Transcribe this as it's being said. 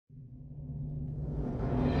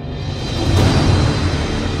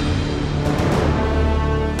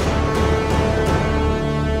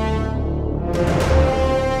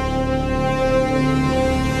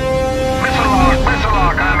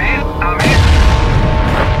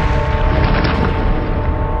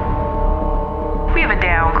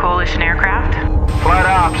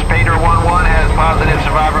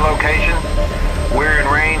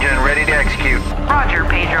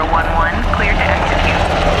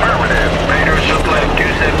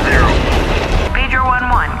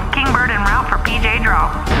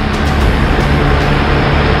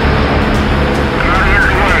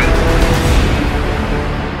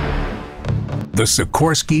The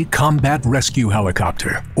Sikorsky Combat Rescue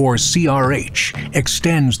Helicopter, or CRH,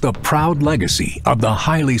 extends the proud legacy of the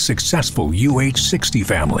highly successful UH-60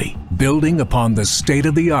 family, building upon the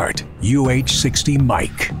state-of-the-art UH-60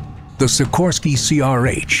 Mike. The Sikorsky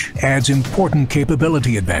CRH adds important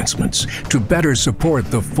capability advancements to better support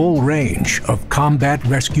the full range of combat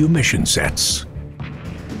rescue mission sets.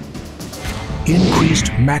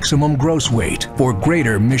 Increased maximum gross weight for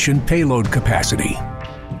greater mission payload capacity.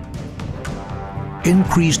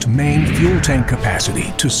 Increased main fuel tank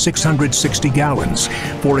capacity to 660 gallons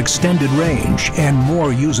for extended range and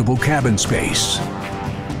more usable cabin space.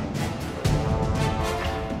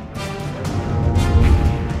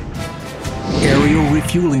 Aerial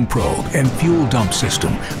refueling probe and fuel dump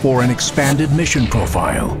system for an expanded mission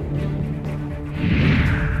profile.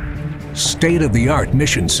 State-of-the-art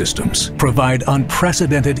mission systems provide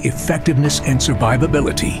unprecedented effectiveness and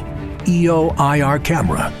survivability. EO/IR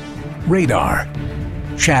camera, radar,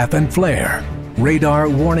 chaff and flare, radar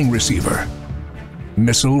warning receiver,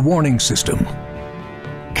 missile warning system,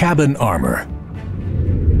 cabin armor,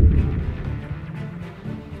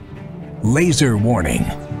 laser warning,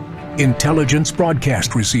 intelligence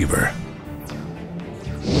broadcast receiver,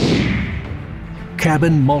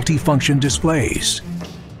 cabin multifunction displays,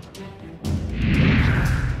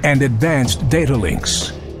 and advanced data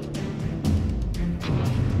links.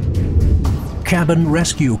 Cabin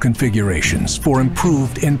rescue configurations for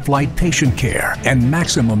improved in-flight patient care and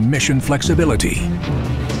maximum mission flexibility.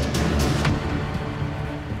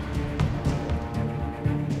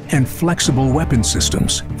 And flexible weapon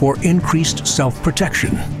systems for increased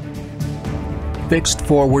self-protection. Fixed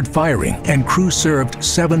forward firing and crew-served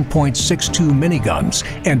 7.62 miniguns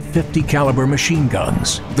and 50 caliber machine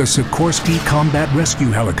guns. The Sikorsky Combat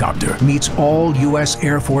Rescue Helicopter meets all U.S.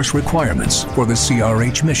 Air Force requirements for the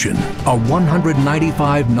CRH mission. A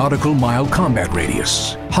 195 nautical mile combat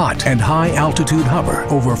radius. Hot and high altitude hover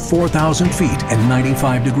over 4,000 feet and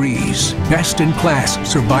 95 degrees. Best-in-class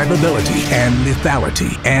survivability and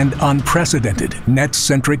lethality and unprecedented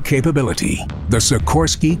net-centric capability. The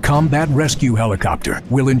Sikorsky Combat Rescue Helicopter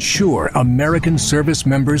will ensure American service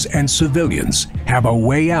members and civilians have a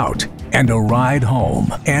way out and a ride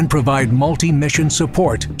home, and provide multi-mission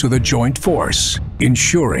support to the Joint Force,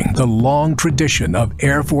 ensuring the long tradition of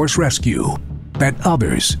Air Force rescue that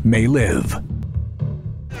others may live.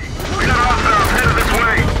 We got hostiles headed this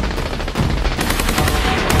way.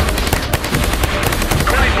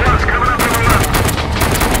 20 plus coming up to the left.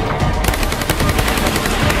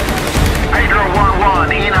 Hydro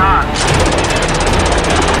 1-1, in hot.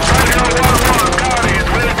 Hydro 1-1, Guardians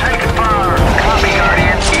ready to take fire. Copy,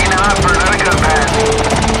 Guardians, in hot for another gun pass.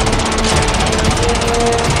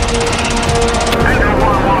 Hydro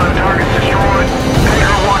 1-1, targets destroyed.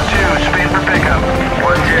 Hydro 1-2, spin for pickup.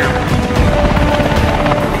 1-2.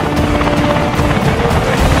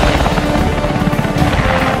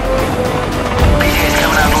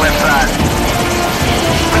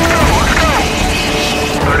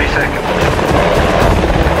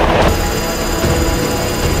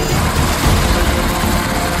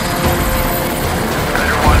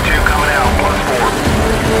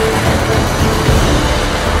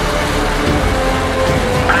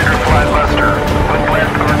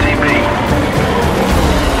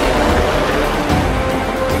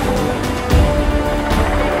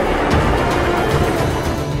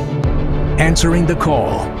 Answering the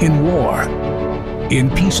call in war, in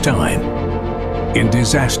peacetime, in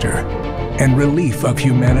disaster, and relief of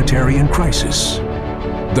humanitarian crisis.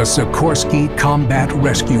 The Sikorsky Combat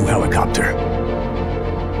Rescue Helicopter,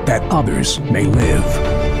 that others may live.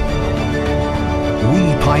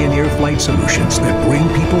 We pioneer flight solutions that bring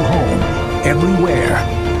people home, everywhere,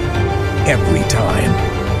 every time.